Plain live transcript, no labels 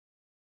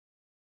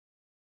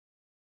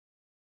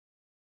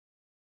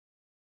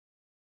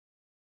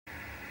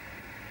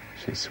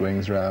She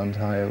swings round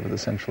high over the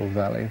Central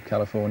Valley of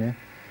California.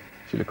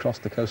 She'll have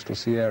crossed the coastal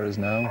Sierras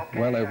now,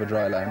 well over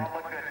dry land.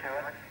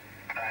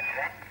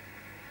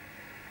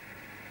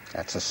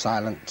 That's a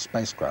silent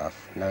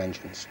spacecraft, no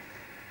engines,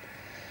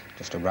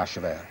 just a rush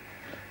of air.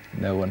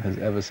 No one has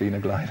ever seen a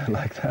glider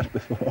like that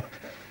before.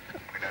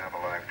 We now have a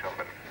live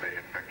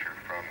television picture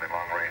from the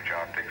long-range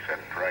optics at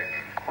Triton.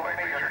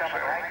 You're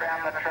coming right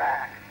down the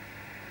track.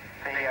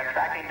 The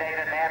tracking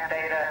data, nav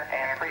data,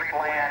 and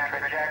pre-plan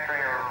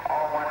trajectory are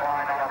all one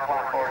line on our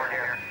blackboard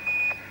here.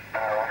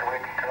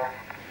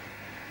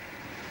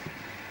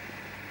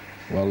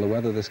 Well, the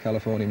weather this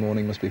California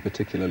morning must be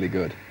particularly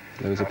good.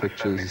 Those are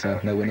pictures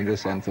no one at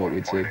this end thought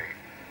we'd see. Range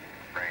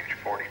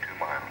 42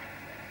 miles.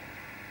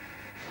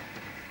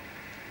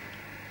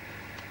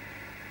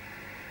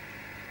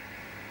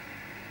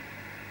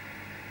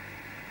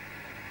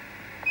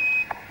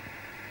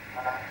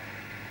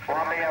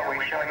 Columbia,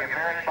 we show you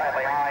very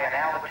slightly high in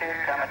altitude,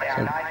 coming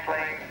down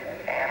nicely.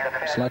 And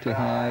the Slightly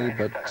high,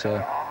 but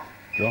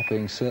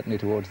dropping certainly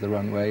towards the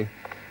runway.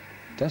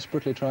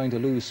 Desperately trying to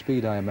lose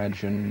speed, I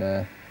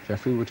imagine.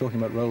 Jeffrey, we were talking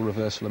about role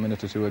reversal a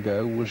minute or two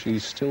ago. Will she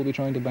still be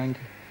trying to bank?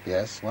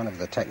 Yes, one of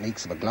the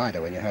techniques of a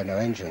glider when you have no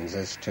engines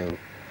is to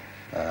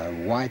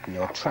widen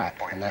your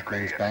track, and that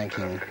means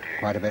banking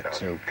quite a bit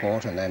to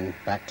port and then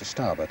back to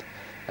starboard,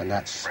 and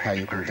that's how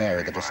you can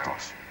vary the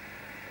distance.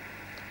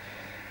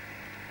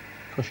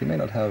 Of course, she may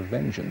not have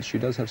engines. She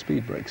does have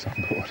speed brakes on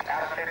board.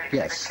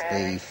 Yes,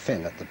 the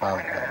fin at the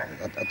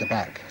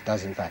back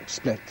does in fact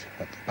split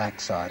at the back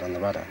side on the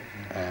rudder,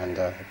 and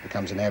it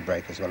becomes an air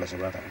brake as well as a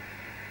rudder.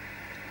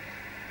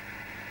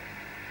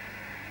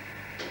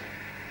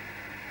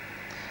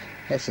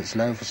 Yes, it's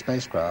low for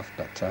spacecraft,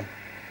 but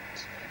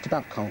it's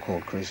about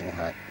Concorde cruising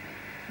height.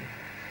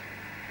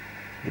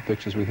 The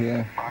pictures we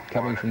hear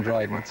coming from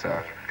Dryden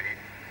itself.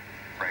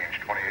 Range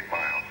 28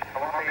 miles.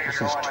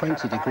 This is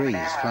 20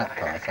 degrees flat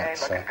path.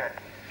 That's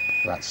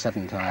about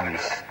 7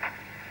 times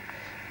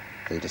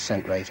the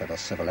descent rate of a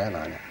civil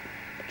airliner.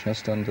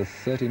 Just under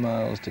 30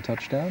 miles to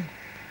touchdown.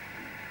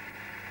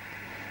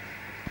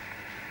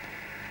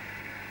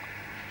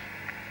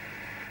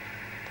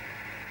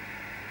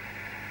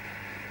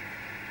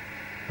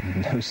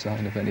 No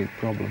sign of any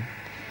problem.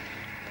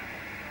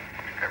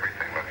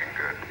 Everything looking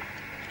good.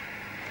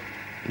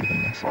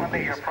 Even less.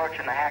 Columbia, you're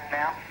approaching the hack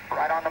now,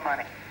 right on the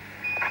money.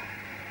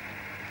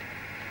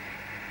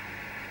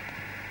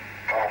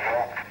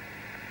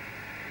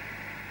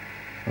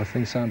 Well,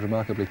 things sound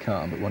remarkably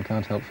calm, but one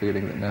can't help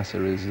feeling that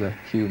NASA is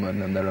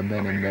human and there are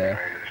men in there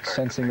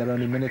sensing they're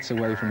only minutes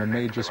away from a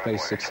major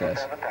space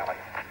success.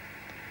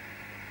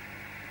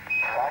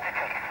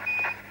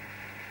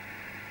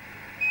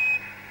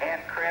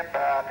 And crib,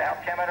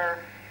 altimeter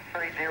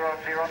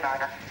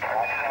 3009.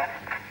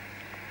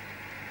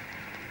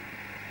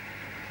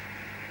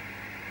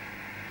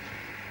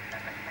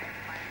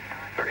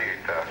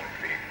 38,000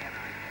 feet.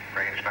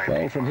 Range 19.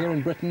 Well, from here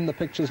in Britain, the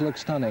pictures look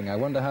stunning. I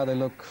wonder how they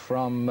look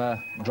from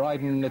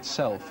Dryden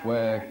itself,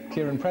 where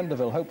Kieran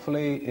Prendeville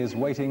hopefully is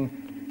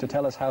waiting to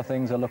tell us how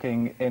things are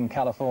looking in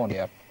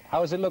California.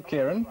 How does it look,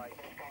 Kieran?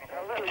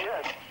 Hello,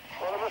 yes.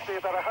 Well, there must be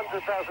about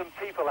 100,000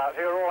 people out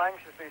here all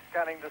anxiously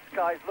scanning the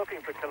skies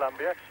looking for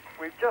Columbia.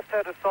 We've just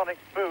heard a sonic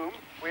boom.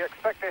 We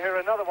expect to hear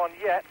another one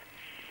yet.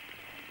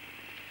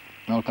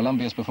 Well,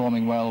 Columbia's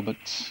performing well, but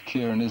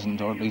Kieran isn't,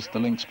 or at least the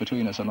links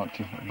between us are not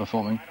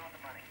performing.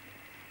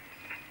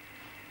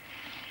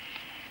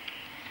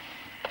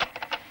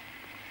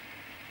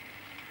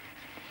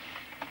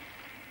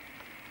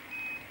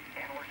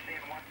 And we're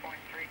seeing 1.3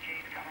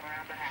 Gs coming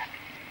around the hack.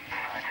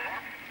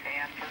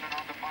 And turning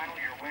on the final,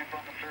 your winds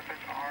on the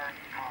surface are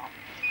calm.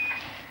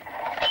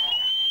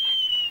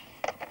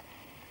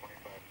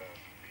 25,000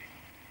 feet.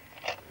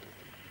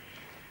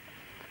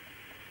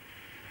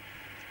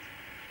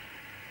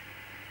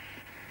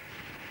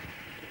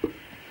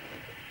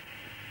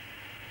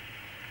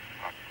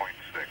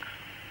 1.6.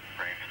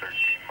 Range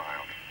 13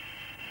 miles.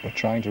 We're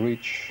trying to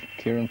reach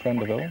Kieran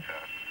Prendeville. 28,000 feet.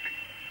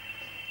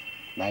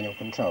 Manual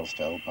control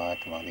still by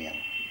Commander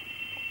Young.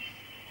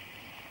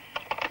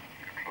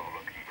 Control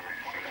looking very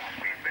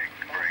smooth. Speed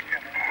brake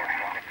at 40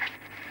 knots.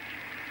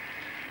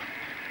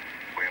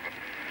 We have a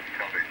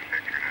television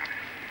picture now.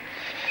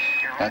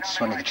 That's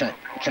one of the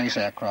chase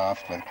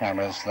aircraft with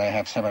cameras. They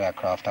have several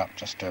aircraft up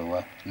just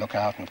to look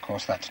out, and of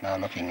course that's now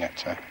looking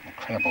at an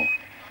incredible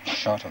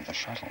shot of the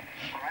shuttle.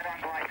 Right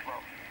on glide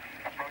slope.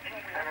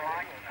 Approaching center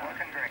line,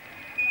 looking great.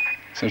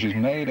 So she's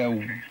made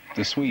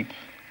the sweep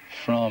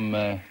from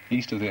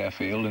east of the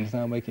airfield and is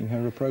now making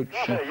her approach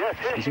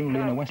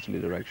presumably in a westerly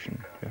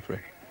direction, Jeffrey.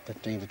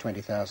 15 to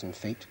 20,000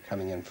 feet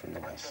coming in from the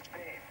west.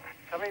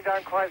 Coming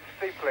down quite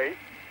steeply.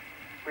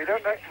 We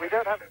don't have...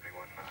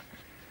 71 knots.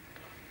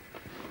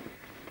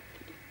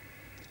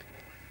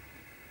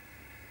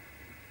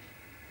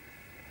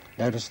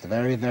 Notice the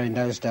very, very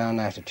nose-down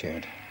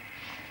attitude.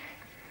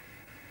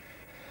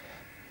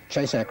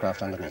 Chase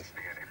aircraft underneath.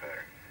 Be any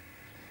better.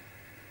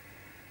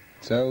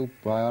 So,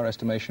 by our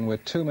estimation, we're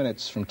 2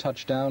 minutes from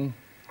touchdown.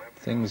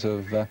 Things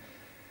have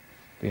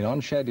been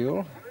on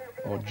schedule,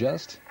 or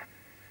just.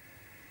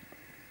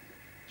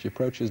 She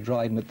approaches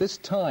Dryden. At this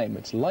time,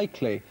 it's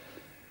likely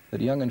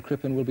that Young and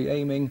Crippen will be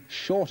aiming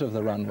short of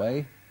the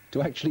runway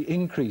to actually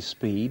increase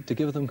speed to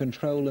give them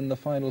control in the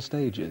final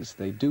stages.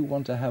 They do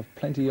want to have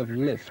plenty of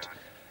lift.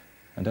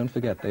 And don't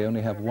forget, they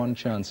only have one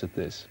chance at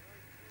this.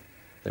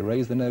 If they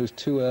raise the nose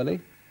too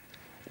early,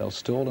 they'll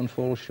stall and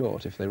fall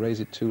short. If they raise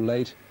it too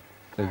late,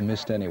 they've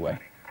missed anyway.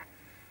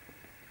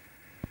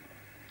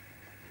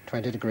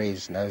 20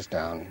 degrees, nose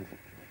down.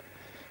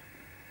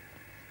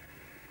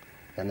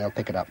 Then they'll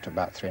pick it up to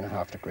about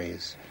 3.5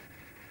 degrees.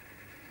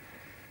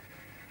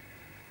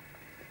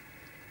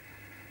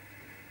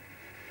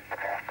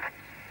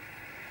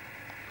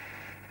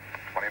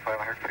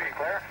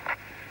 Clear.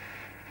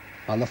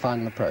 On the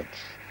final approach.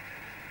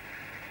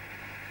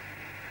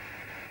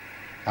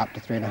 Up to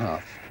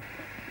 3.5.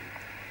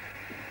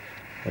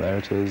 There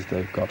it is.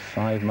 They've got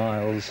 5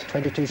 miles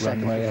 22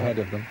 seconds runway ahead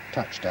of them.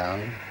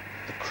 Touchdown.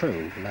 The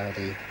crew below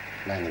the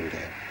landing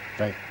gear.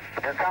 Very.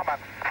 You're coming.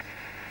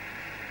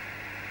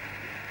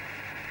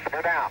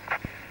 You're down.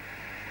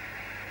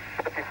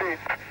 50 feet.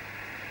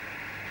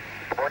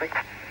 40.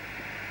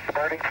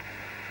 30.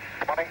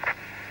 20.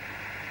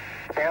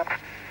 10.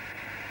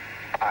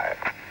 5.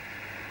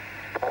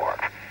 4.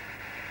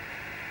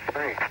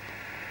 3.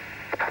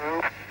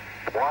 2.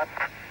 1.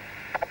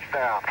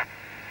 Touchdown.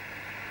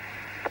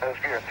 Nose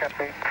gear, 10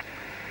 feet.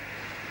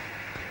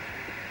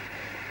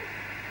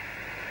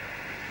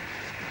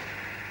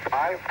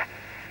 Five,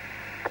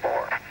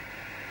 4,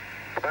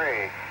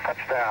 3,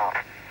 touchdown.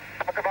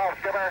 Talk about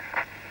skipper.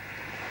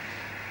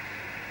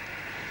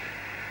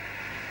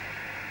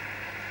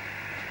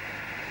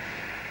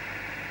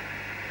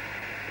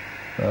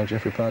 Well,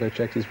 Jeffrey Pardo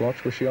checked his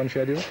watch. Was she on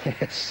schedule?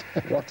 Yes.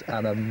 What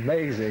an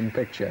amazing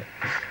picture.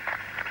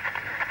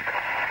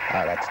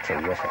 Oh, that's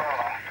terrific.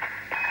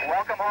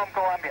 Welcome home,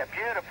 Columbia.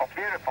 Beautiful,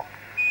 beautiful.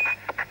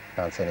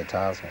 Can't see any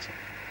tiles missing.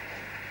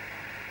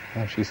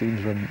 Oh, she seems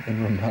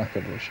in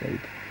remarkable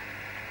shape.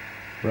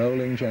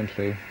 Rolling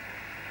gently.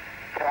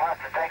 You'll have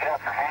to take it up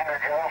the hangar,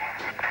 Joe.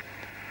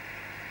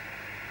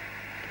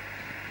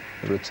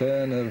 The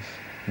return of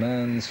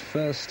man's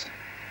first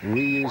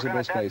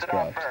reusable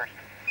spacecraft.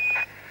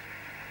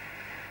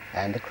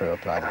 And the crew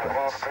apply the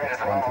brakes.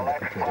 That's one thing the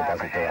computer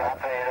doesn't do I'll either.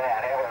 tell you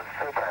that. It was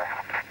super.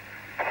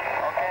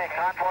 Okay,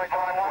 convoy's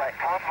on its way.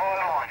 Convoy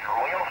on.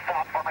 We'll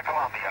stop on the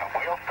Columbia.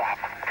 We'll stop.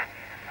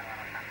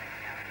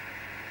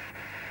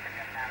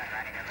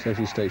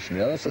 Safety station.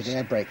 Yeah, that's See the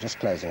air brake just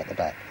closing at the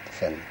back. The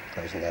fin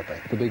closing the air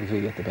brake. the big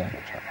V at the back.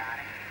 That's right.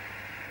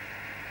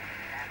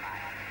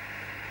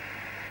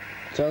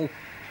 So,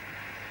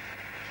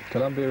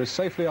 Columbia is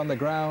safely on the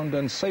ground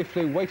and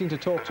safely waiting to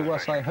talk to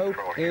us, I hope,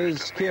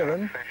 is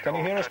Kieran. Can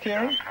you hear us,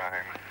 Kieran?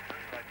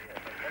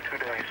 2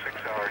 days,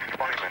 6 hours,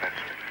 20 minutes.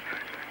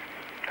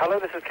 Hello,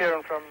 this is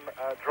Kieran from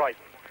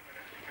Dryden.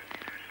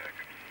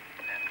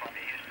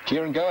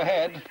 Kieran, go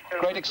ahead.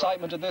 Great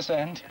excitement at this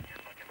end.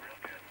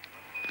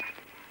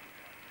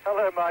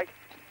 Hello, Mike.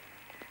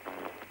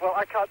 Well,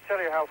 I can't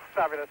tell you how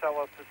fabulous that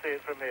was to see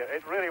it from here.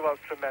 It really was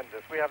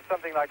tremendous. We have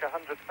something like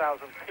 100,000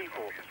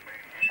 people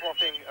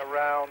squatting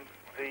around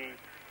the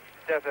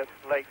desert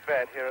lake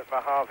bed here at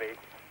Mojave,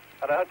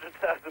 and 100,000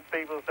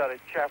 people started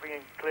chaffing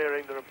and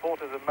clearing, the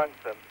reporters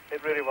amongst them.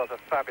 It really was a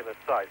fabulous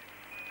sight.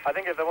 I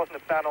think if there wasn't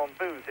a ban on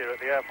booze here at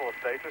the Air Force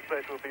Base, this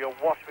place would be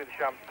awash with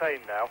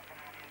champagne now.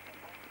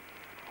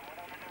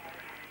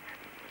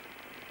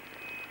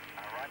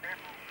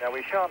 Now,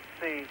 we shan't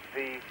see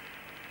the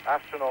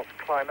astronauts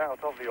climb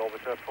out of the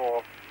orbiter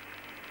for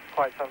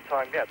quite some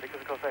time yet, because,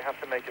 of course, they have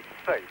to make it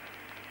safe.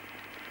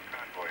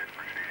 Convoy is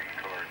proceeding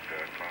toward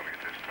Columbia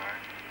at this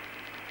time.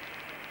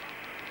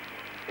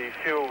 The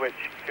fuel which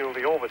fueled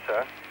the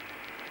orbiter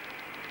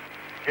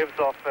gives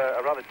off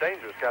a rather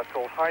dangerous gas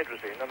called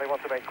hydrazine, and they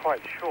want to make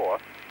quite sure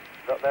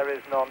that there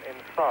is none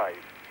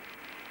inside.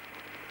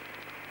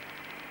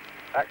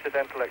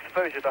 Accidental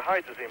exposure to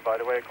hydrazine, by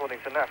the way, according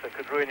to NASA,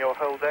 could ruin your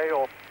whole day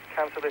or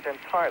cancel it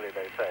entirely,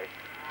 they say.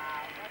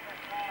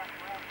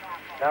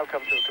 Now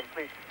come to a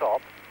complete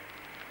stop,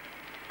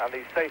 and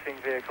these safing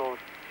vehicles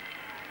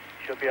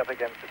should be up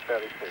against it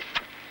fairly soon.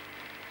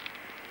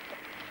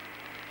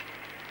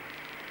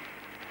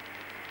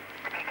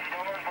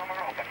 Doors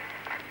are open.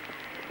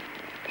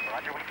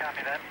 Roger, we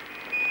copy that.